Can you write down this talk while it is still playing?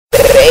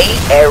Bay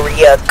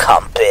Area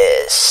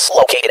Compass,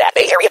 located at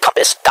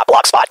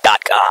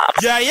BayAreaCompass.blogspot.com.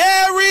 What's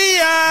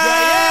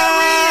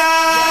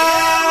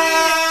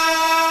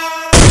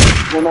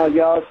going on,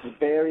 y'all? This is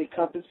BayArea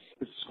Compass,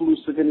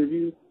 exclusive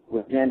interview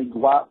with Danny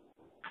Guap,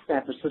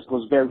 San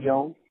Francisco's very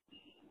own.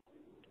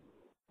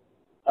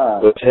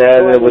 What's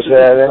happening? What's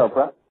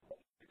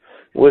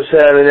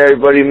happening,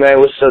 everybody, man?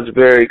 What's up, the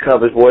BayArea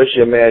Compass boy? It's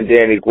your man,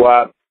 Danny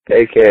Guap,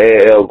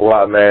 a.k.a. El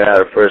Guap, man,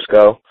 out of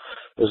Frisco.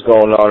 What's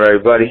going on,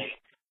 everybody?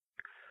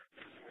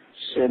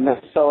 Shit,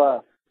 man.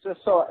 So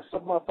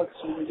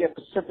motherfuckers, when we get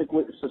specific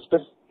with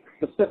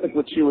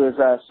you is,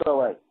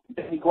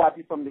 Danny Guap,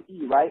 you from the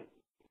E, right?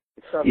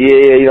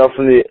 Yeah, you know,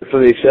 from the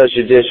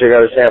Excelsior district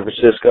out of San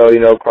Francisco,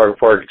 you know, Park,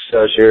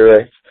 Excelsior,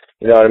 right?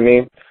 You know what I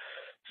mean?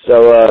 So,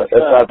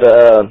 that's out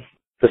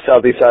the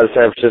southeast side of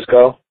San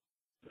Francisco.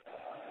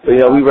 But, you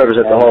know, we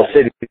represent the whole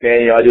city,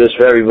 man. You know, I do this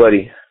for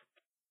everybody.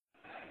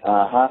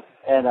 Uh-huh.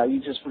 And you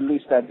just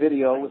released that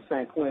video with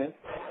San Quinn.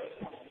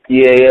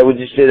 Yeah, we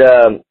just did,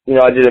 you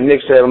know, I did a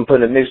mixtape. I'm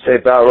putting a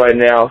mixtape out right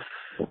now.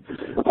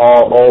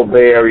 All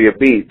Bay Area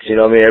beats. You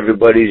know what I mean?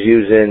 Everybody's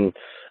using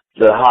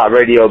the hot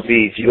radio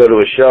beats. You go to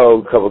a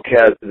show, a couple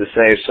cats do the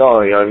same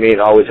song, you know what I mean?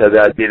 Always had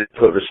that idea to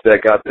put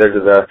respect out there to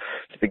the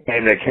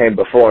game that came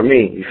before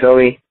me, you feel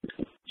me?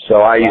 So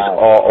I used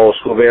all old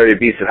school Bay Area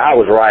beats that I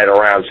was riding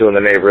around to in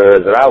the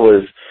neighborhoods, that I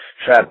was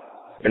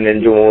trapping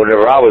and doing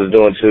whatever I was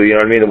doing to, you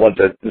know what I mean? The ones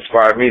that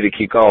inspired me to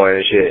keep going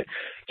and shit.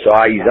 So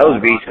I used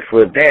those beats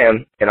for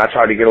them, and I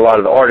tried to get a lot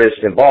of the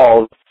artists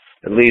involved,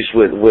 at least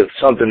with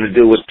something to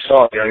do with the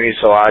song, you know what I mean?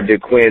 So I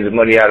did Quinn's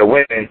Money Out of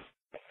Women.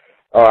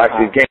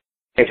 Actually, Game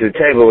to the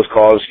Table was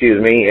called, excuse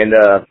me, and,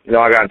 you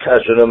know, I got in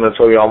touch with him and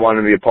told him I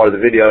wanted to be a part of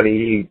the video, and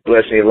he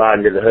blessed me a lot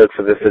and did the hook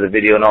for the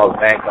video and all the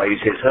bank. I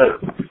used his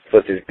hook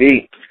with his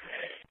beat.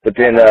 But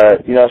then,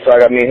 you know, so I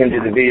got me and him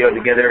did the video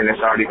together, and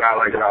it's already got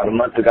like about a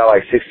month. It got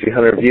like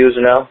 1,600 views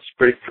now. It's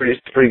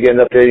pretty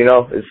getting up there, you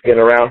know. It's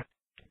getting around.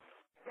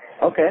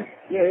 Okay.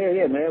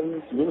 Yeah,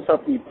 man. We was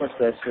helping you push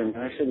that shit,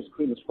 man. That shit is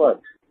clean as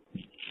fuck.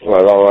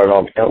 Right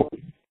on.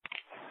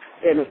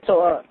 Yeah,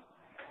 so,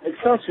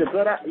 Excelsior,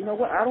 but you know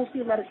what? I don't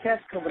see a lot of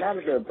cats coming out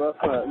of there, bro.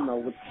 You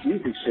know, with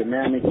music shit,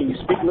 man. I mean, can you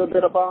speak a little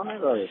bit about it?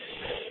 Or,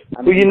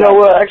 well, you know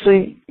what?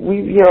 Actually,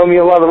 you know, I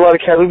mean, a lot of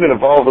cats. We've been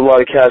involved with a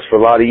lot of cats for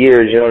a lot of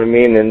years. You know what I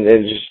mean? And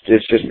it's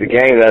just the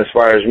game that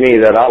inspires me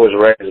that I was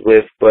raised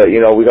with. But you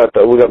know, we got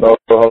the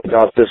whole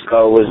John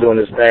Cisco was doing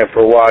this thing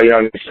for a while. You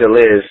know what I mean? Still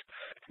is.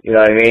 You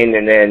know what I mean?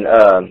 And then,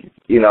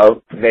 you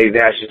know, Dave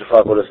Nash used to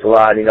fuck with us a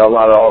lot. You know, a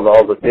lot of all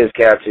the biz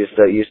cats used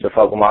to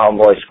fuck with my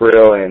homeboy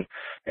Skrill and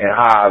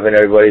Hive and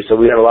everybody. So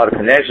we had a lot of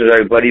connections with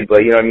everybody.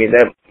 But, you know what I mean?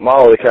 My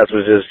whole cats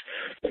was just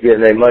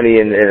getting their money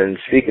and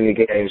speaking the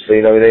game. So,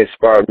 you know, they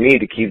inspired me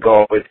to keep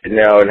going with it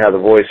now and have the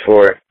voice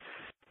for it.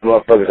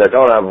 Motherfuckers that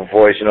don't have a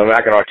voice, you know,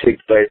 I can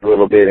articulate a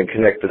little bit and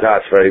connect the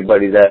dots for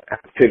everybody that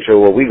picture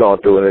what we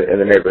going through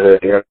in the neighborhood.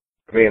 You know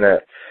what I mean?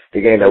 The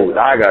game that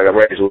I got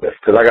raised with,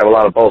 because I got a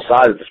lot of both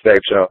sides of the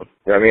spectrum.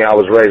 You know what I mean? I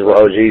was raised with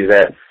OGs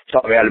that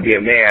taught me how to be a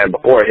man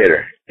before a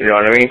hitter. You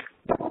know what I mean?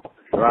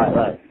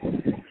 Right.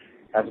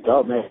 That's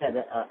dope, man.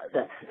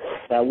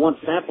 That one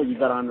sample you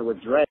got on there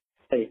with Dre,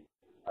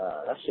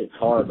 that shit's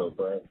hard though,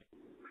 bro.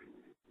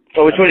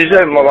 So which one did you say?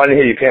 I didn't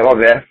hear you, Cam. My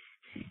bad.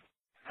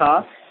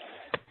 Huh?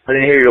 I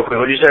didn't hear you real quick.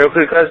 What did you say real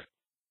quick, cuz?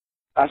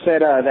 I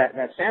said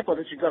that sample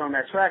that you got on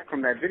that track from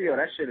that video,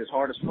 that shit is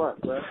hard as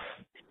fuck, bro.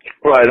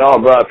 Right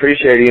on, bro. I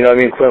appreciate it. You know what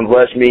I mean? Quinn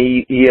blessed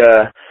me. He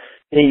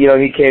you know,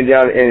 he came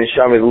down and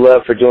showed me the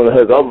love for doing the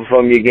hook over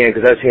from me again,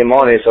 because that's him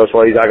on it. So that's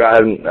why I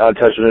got in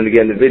touch with him to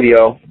get in the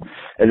video.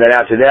 And then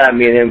after that,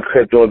 me and him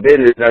kept doing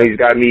business. Now he's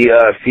got me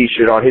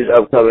featured on his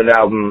upcoming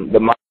album, The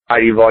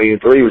Mighty Volume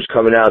 3, which is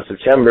coming out in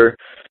September.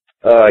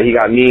 He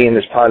got me and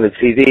his partner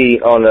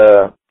TD on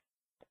a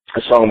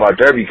song about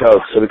derby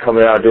coats. So we're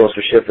coming out doing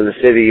some shit for the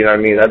city. You know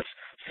what I mean? That's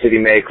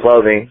city-made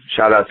clothing.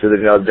 Shout out to the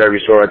derby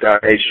store right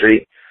down 8th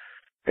Street.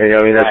 And, you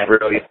know what I mean? That's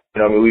real, you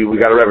know what I mean? We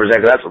got to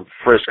represent, cause that's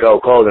Frisco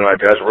clothing right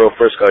there. That's real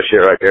Frisco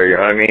shit right there, you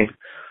know what I mean?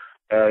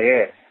 Hell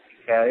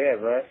yeah,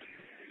 bud.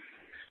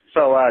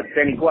 So,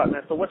 Danny Guap,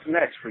 man, so what's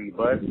next for you,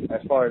 bud,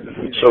 as far as the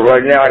music? So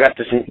right now I got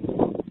this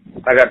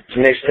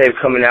mixtape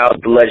coming out,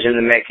 The Legend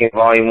in the Making,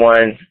 Volume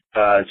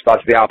 1. It's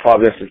about to be out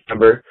probably in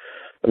September.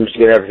 I'm just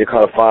getting everything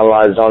kind of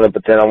finalized on it,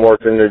 but then I'm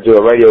working to do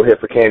a radio hit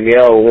for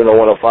KML,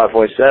 105.7,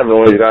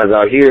 one of these guys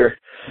out here.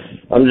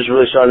 I'm just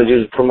really starting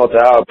to promote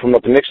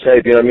the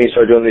mixtape, you know what I mean?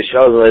 Start doing these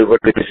shows and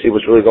everybody can see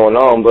what's really going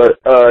on. But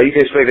you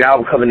can expect an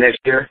album coming next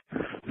year,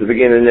 the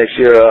beginning of next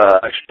year,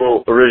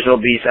 original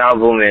beats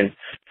album, and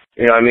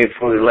you know what I mean,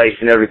 fully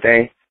laced and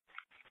everything.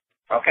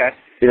 Okay.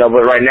 You know,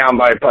 but right now I'm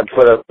about to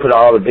put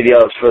all the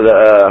videos for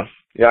the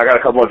you know, I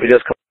got a couple more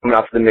videos coming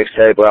out for the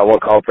mixtape. I got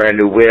one called Brand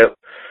New Whip.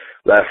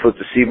 I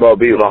flipped the C-Ball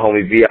beat with my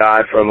homie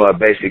B.I. from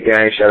Basic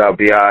Gang. Shout out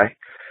B.I.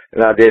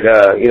 And I did,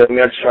 you know what I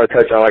mean? I just tried to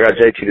touch on, I got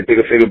JT, the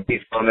Bigger Figure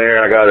beats on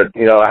there. I got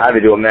you know, I had to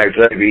do a Mac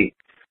Dre beat.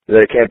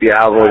 There can't be an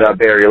album without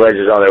BayArea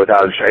Legends on there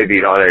without a Dre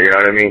beat on there, you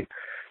know what I mean?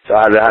 So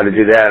I had to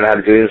do that, and I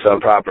had to do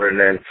something proper. And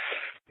then,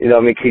 you know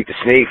what I mean, keep the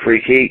sneak,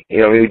 free keep. You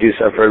know what I mean, we do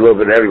something for a little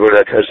bit of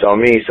everybody that touched on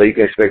me, so you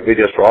can expect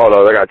videos for all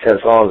those. I got 10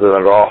 songs that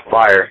are all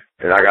fire,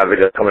 and I got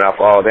videos coming out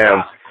for all of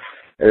them.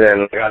 And then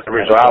I got the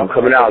original album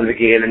coming out in the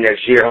beginning of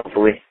next year,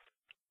 hopefully.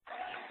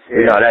 Yeah.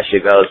 You know how that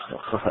shit goes.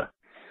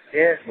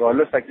 Yeah, well, it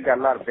looks like you got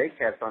a lot of big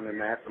cats on there,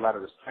 man. That's a lot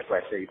of respect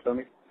right there, you feel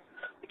me?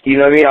 You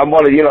know what I mean? I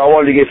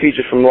wanted to get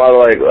features from a lot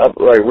of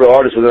like real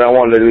artists, but then I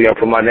wanted to,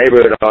 put my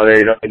neighborhood on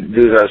there,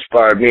 dudes that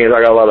inspired me. And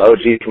I got a lot of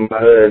OGs from my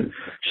hood.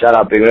 Shout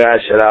out Big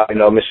Matt, shout out,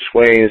 Mr.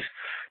 Swings,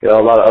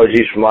 a lot of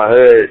OGs from my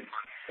hood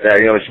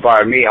that,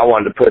 inspired me. I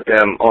wanted to put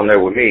them on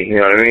there with me, you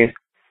know what I mean?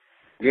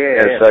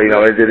 Yeah. And so,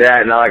 I did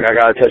that, and I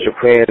got in touch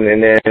with Quinn, and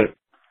then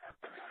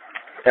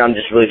I'm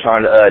just really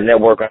trying to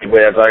network with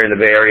everybody that's out here in the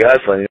Bay Area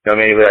hustling, you know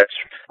what I mean? But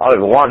I don't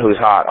even want who's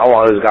hot. I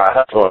want who's got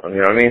hustling, you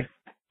know what I mean?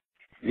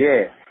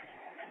 Yeah.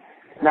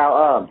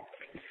 Now,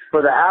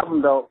 for the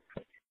album, though,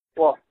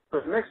 well, for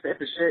the mixtape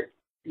and shit,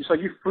 so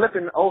you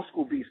flipping old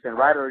school beats then,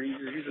 right? Or are you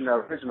just using the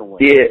original one?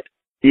 Yeah.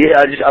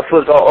 Yeah, I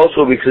flipped all old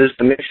school because it's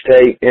the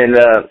mixtape. And,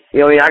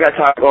 I got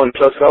tired of going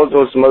to shows. I was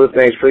doing some other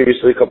things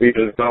previously a couple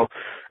years ago.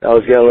 I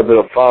was getting a little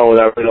bit of fun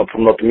when I really don't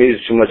promote the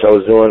music too much. I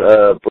was doing,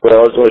 but I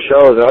was doing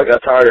shows, and I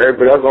got tired of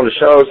everybody else going to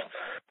shows.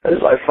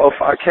 There's like 4 or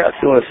 5 cats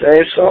doing the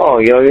same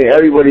song, you know what I mean?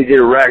 Everybody did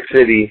Rack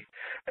City.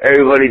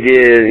 Everybody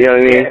did, you know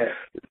what I mean? Yeah.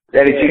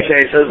 Danny Two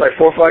Chainz says like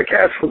 4 or 5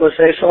 cats for the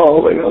same song. I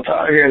was like, I'm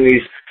tired of hearing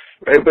these.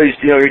 Everybody's,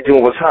 you're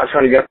doing what's hot,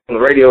 trying to get on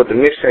the radio with the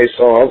mixtape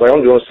song. I was like,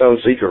 I'm doing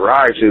something so you can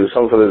ride to,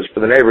 something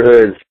for the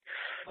neighborhoods.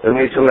 I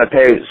mean, something that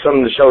paid,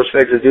 something to show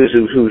respect to dudes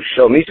who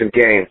showed me some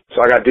game. So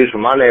I got dudes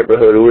from my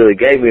neighborhood who really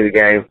gave me the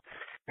game.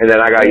 And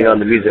then I got,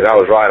 the music I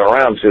was riding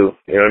around to.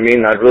 You know what I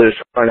mean? I really was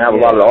trying to have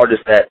a lot of the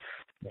artists that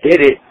did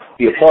it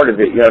be a part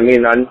of it. You know what I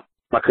mean?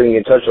 I couldn't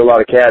get in touch with a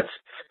lot of cats.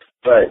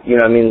 But, you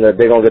know what I mean, they're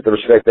going to get the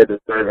respect they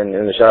deserve and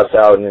the shouts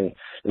out. And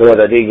the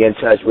ones I did get in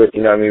touch with,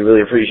 you know what I mean,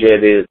 really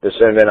appreciated the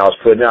sentiment I was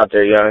putting out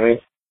there, you know what I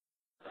mean?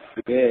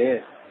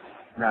 Yeah.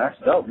 No, that's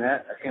dope,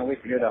 man. I can't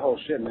wait to hear that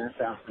whole shit, man.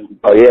 Sounds good.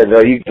 Oh, yeah,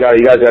 no, you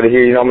guys got to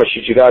hear, I'm going to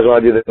shoot you guys when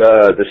I do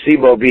the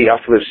Sebo beat. I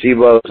flip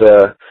Sebo's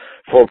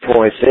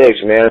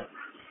 4.6, man.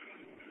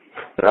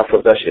 And I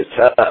flip that shit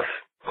tough.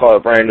 Call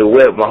it Brand New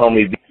Whip, my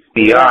homie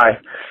B.I.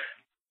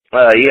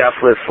 I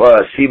flipped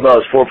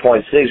Sebo's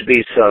 4.6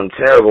 beats, something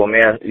terrible,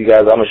 man. You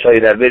guys, I'm gonna show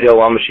you that video.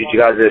 I'm gonna shoot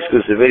you guys the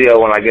exclusive video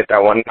when I get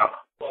that one out.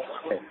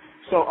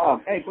 So,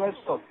 hey, Bless,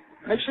 so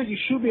make sure you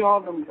shoot me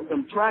all them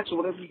tracks or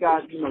whatever you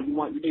got. You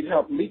need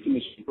help leaking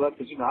this shit, Bless,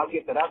 because I'll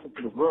get that out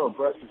into the world,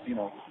 Bless.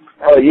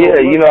 Oh yeah,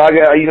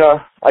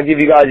 I give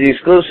you guys the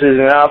exclusives,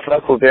 and I'll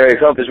fuck with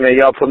BayAreaCompass, man.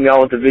 Y'all put me on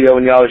with the video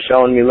when y'all was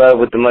showing me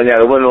love with the money out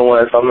of the women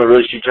one. So I'm gonna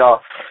really shoot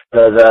y'all.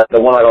 The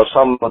one I was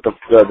talking about, the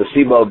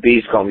Sebo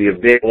beat's gonna be a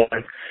big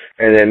one.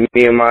 And then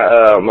me and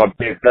my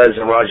big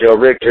cousin, Roger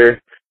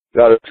Richter,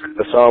 got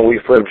a song we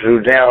flipped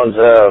Drew Downs,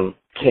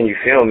 Can You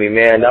Feel Me,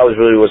 man? That was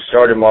really what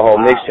started my whole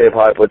mixtape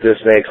hype with this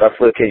thing, because I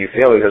flipped Can You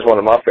Feel Me, because it's one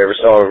of my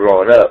favorite songs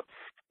growing up.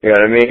 You know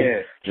what I mean?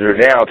 Yeah. Drew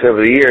Downs, Tip of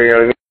the Year, you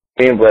know what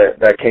I mean?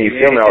 But that Can You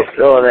Feel Me, I was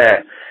feeling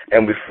that.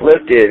 And we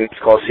flipped it, and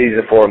it's called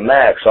Season 4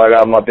 Max. So I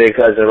got my big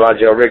cousin,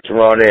 Roger Richter,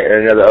 on it,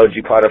 and another OG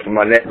partner from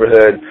my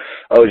neighborhood,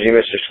 OG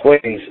Mr.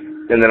 Swings.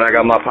 And then I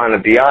got my partner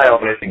B.I.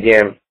 on it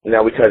again.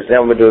 Now we touched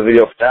down, we're going to do a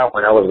video for that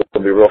one. That one's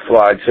going to be real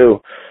fly,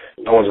 too.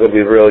 That one's going to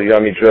be real,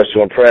 dressed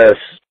to impress.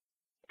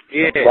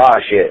 Yeah.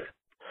 Fly shit.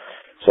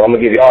 So I'm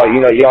going to give y'all,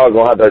 y'all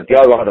going to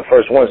have the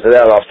first ones to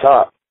that off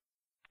top.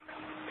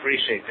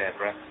 Appreciate that,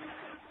 bro.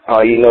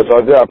 It's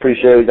all good. I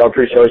appreciate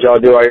what y'all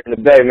do right in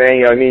the Bay, man.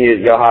 You know what I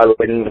mean? Y'all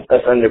highlighting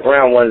us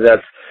underground ones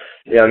that's,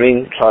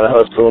 trying to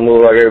hustle and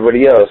move like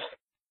everybody else.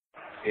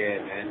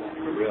 Yeah, man.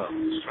 For real.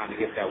 Just trying to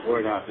get that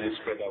word out, man.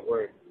 Spread that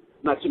word.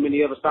 Not too many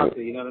of us out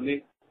there, you know what I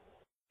mean?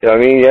 You know what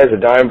I mean? Yeah, it's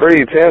a dying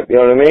breed, pimp,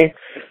 you know what I mean?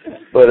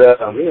 But,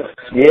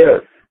 yeah,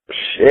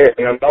 shit.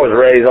 I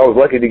was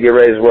lucky to get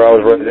raised where I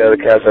was raised. The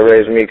other cats that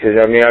raised me, because,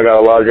 I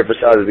got a lot of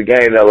different sides of the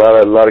game that a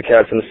lot of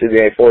cats in the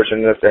city ain't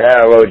fortunate enough to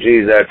have.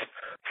 OGs that's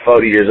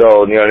 40 years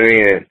old, you know what I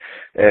mean?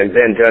 And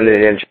been done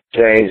it and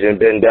changed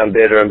and been done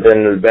better and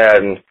been the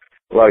bad. And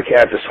a lot of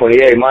cats is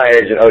 28, my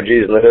age, and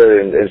OGs in the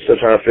hood and still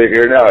trying to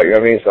figure it out, you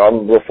know what I mean? So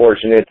I'm real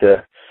fortunate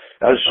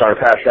I'm just trying to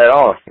pass that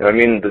on. You know what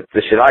I mean?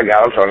 The shit I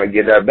got, I'm trying to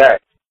get that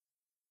back.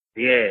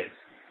 Yeah.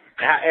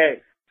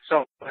 Hey,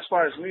 so as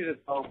far as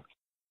music though,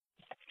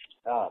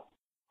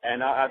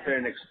 and out there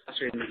in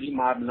the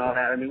E-Mob and all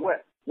that,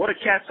 what are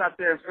cats out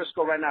there in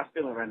Frisco right now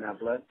feeling right now,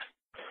 Blood?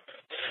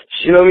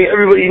 You know what I mean?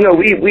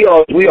 Everybody, we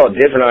all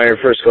different out here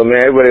in Frisco,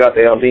 man. Everybody got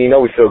their own thing.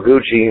 We feel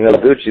Gucci.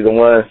 Gucci the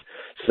one.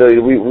 So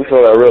we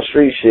feel that real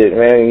street shit,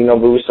 man.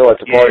 But we still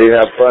like to party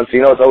and have fun. So,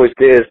 it's always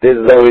this. This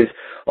is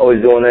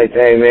always doing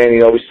anything, man.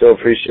 We still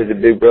appreciate the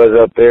big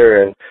brothers up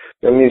there, and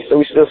so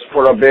we still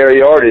support our Bay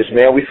Area artists,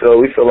 man. We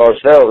feel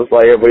ourselves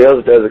like everybody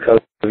else does that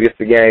comes against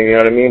the gang, you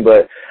know what I mean?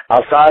 But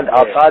outside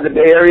the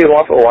Bay Area,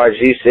 I feel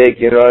YG sick,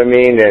 you know what I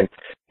mean? And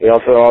I'm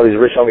feeling all these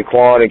Rich Homie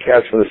Quan and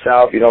cats from the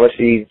South. I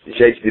see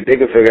JT the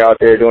bigger figure out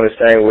there doing his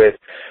thing with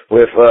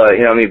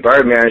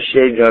Birdman and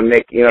shit.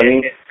 Make, you know what I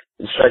mean?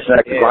 stretching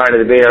out the grind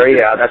of the Bay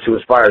Area out. That's who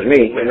inspires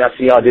me. And I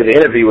see y'all do the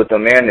interview with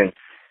them, man, and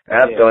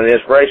that's feeling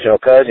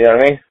inspirational, cuz, you know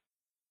what I mean?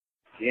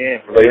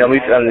 Yeah. But, you know,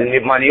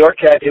 my New York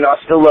cats, you know,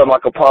 I still love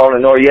my Capone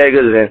and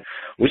Noriegas, and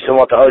we still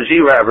want the OG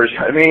rappers, you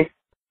know what I mean?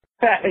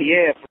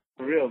 Yeah,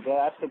 for real, bro.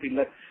 I still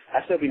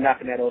be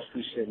knocking that old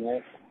school shit,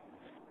 man.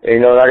 And, you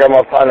know, I got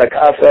my partner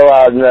Casso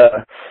out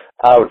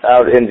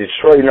in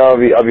Detroit, you know, I'll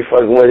be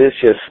fucking with his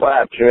shit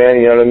slaps, man,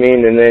 you know what I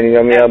mean? And then, you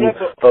know what I mean, I'll be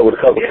fucking with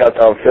a couple cats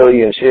out in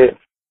Philly and shit.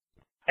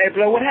 Hey,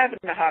 bro, what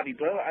happened to Hobby,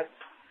 bro?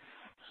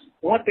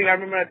 One thing I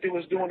remember I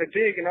was doing a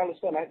dig, and all of a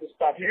sudden I just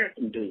stopped hearing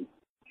from dude.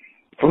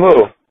 From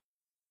who?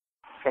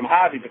 From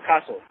Hobby,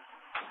 Picasso.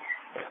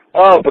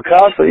 Oh,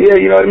 Picasso, yeah,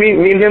 you know what I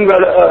mean? Me and him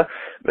got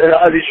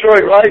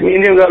Detroit, right? Me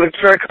and him got a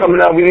track coming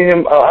out. Me and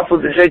him, I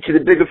put the JT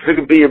the bigger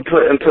figure B and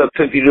put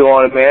Pimpy Doo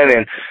on it, man,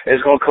 and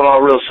it's gonna come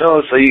out real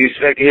soon, so you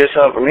expect to hear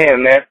something from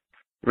him, man.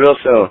 Real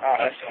soon. Oh,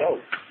 that's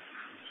dope.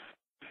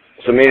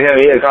 So me and him,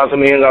 yeah,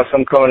 me and him got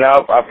something coming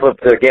out. I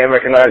flipped the Game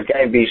Recognized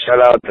Game Beat.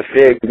 Shout out to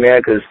Fig,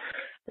 man, because,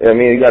 you know what I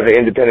mean, you got the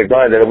independent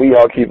grind that we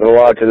all keeping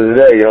alive to this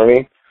day, you know what I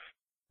mean?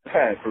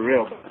 Hey, for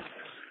real.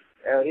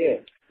 Hell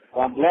yeah.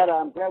 Well, I'm glad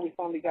we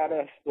finally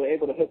we're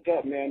able to hook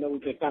up, man. I know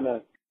we've been kind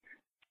of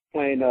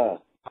playing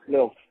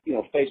little, you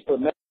know, Facebook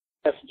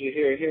Messenger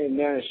here and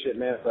there and shit,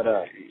 man. But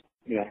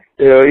you know.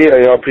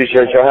 Yeah, I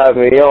appreciate y'all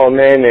having me on,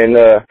 man. And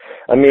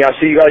I mean, I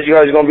see you guys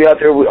are gonna be out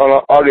there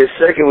on August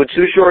 2nd with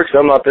Too Short.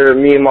 I'm out there.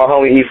 Me and my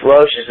homie E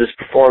Ferocious is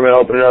performing,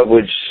 opening up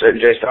with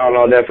Jay Style and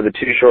all that for the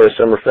Too Short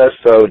Summer Fest.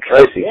 So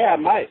Tracy. Yeah,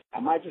 I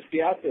might just be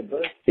out there,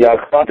 bud. Yeah,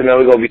 I thought,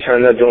 man, we're gonna be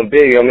turning up doing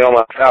big. I mean, on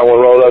my fat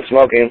one, roll up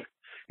smoking.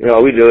 You know,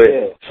 we do it.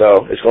 Yeah.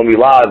 So it's going to be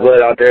live,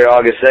 blood, out there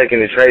August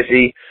 2nd in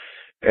Tracy.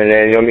 And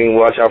then, you know what I mean,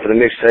 watch out for the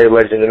mixtape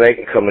Legend in the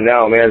Making coming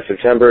out, man,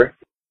 September.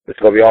 It's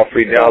going to be all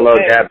free download,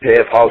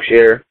 DapPiff,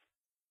 Hawkshare.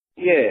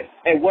 Yeah.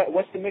 And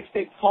what's the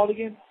mixtape called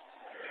again?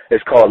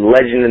 It's called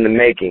Legend in the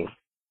Making.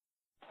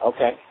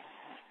 Okay.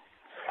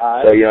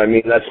 So, you know what I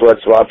mean, that's what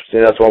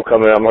I'm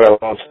coming up. I'm going to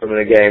launch something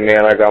in the game,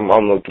 man. Like, I'm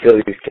going to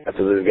kill these cats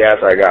with this gas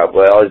I got,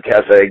 but all these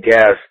cats that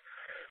gas,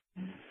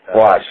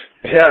 watch.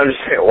 Yeah, I'm just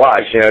saying,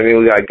 watch. You know what I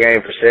mean? We got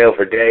game for sale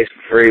for days,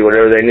 for free,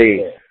 whatever they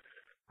need. Yeah.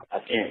 I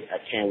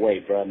can't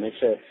wait, bro. Make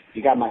sure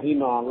you got my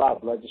email on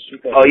lock, bro. Just shoot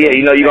that. Oh, yeah,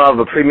 you know, you're going to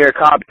have a premiere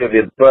copy of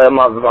it, but I'm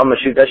going to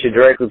shoot that shit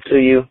directly to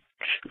you.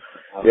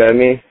 Okay. You know what I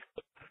mean?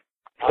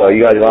 So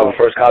you guys going to have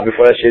a first copy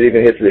before that shit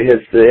even hits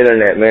the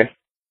internet, man.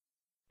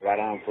 Right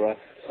on, bro.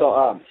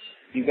 So,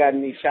 you got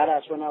any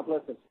shout-outs right now, bro,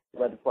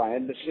 before I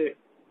end the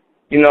shit?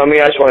 You know what I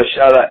mean? I just want to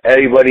shout out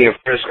everybody in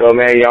Frisco,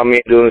 man. Y'all mean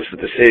doing this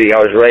with the city.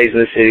 I was raised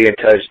in the city and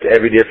touched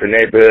every different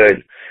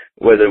neighborhood,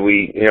 whether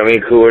we, you know what I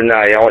mean, cool or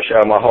not. Y'all want to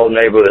shout out my whole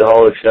neighborhood, the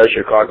whole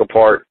Excelsior, Crocker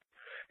Park.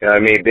 You know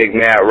what I mean? Big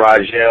Matt,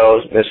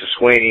 Rogels, Mr.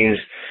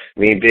 Sweeney's,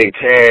 Big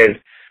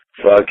Ted,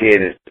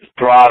 fucking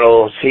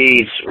Throttle,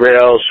 Heats,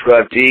 Rails,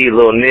 Scrub D,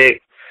 Lil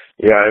Nick.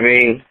 You know what I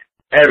mean?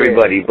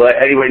 Everybody. But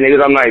anyway,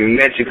 niggas, I'm not even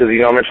mentioning because,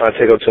 you know, I'm not trying to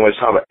take up too much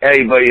time. But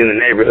everybody in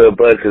the neighborhood,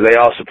 bud, because they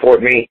all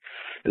support me.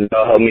 And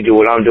they'll help me do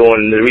what I'm doing.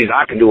 And the reason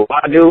I can do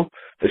what I do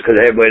is because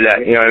everybody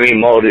that, you know what I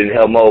mean, molded and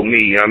helped mold me.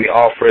 You know what I mean?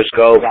 All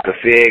Frisco, the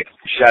Fig,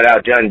 shout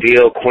out Done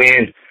Deal,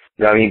 Quinn.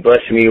 You know what I mean?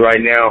 Busting me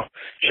right now.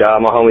 Shout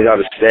out my homies out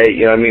of state.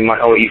 You know what I mean?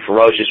 My homie E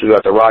Ferocious, we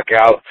got the rock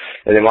out.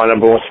 And then my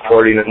number one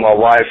supporting is my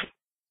wife.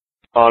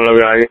 I don't know,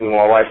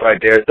 my wife right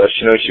there. So,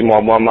 you know, she's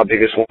my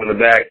biggest one in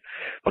the back.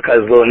 My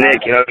cousin Lil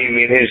Nick, you know what I mean?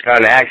 Me and him just got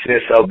in an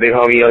accident. So, big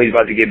homie, you know, he's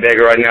about to get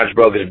bigger right now. Just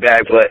broke his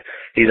back. But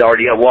he's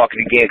already up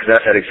walking again because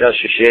that's that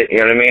Excelsior shit.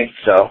 You know what I mean?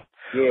 So,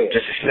 yeah.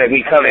 Just expect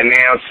me coming,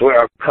 man. I swear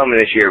I'm coming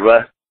this year,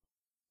 bro.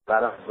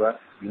 Right on, bro.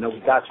 You know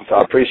we got you.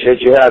 So I appreciate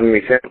you having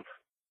me, Tim.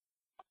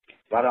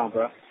 Right on,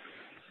 bro.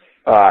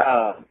 All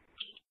right.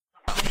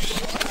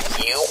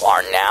 You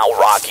are now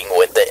rocking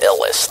with the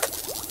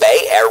illest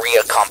Bay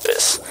Area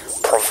Compass,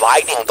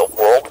 providing the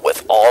world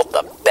with all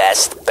the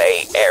best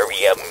Bay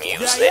Area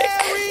music.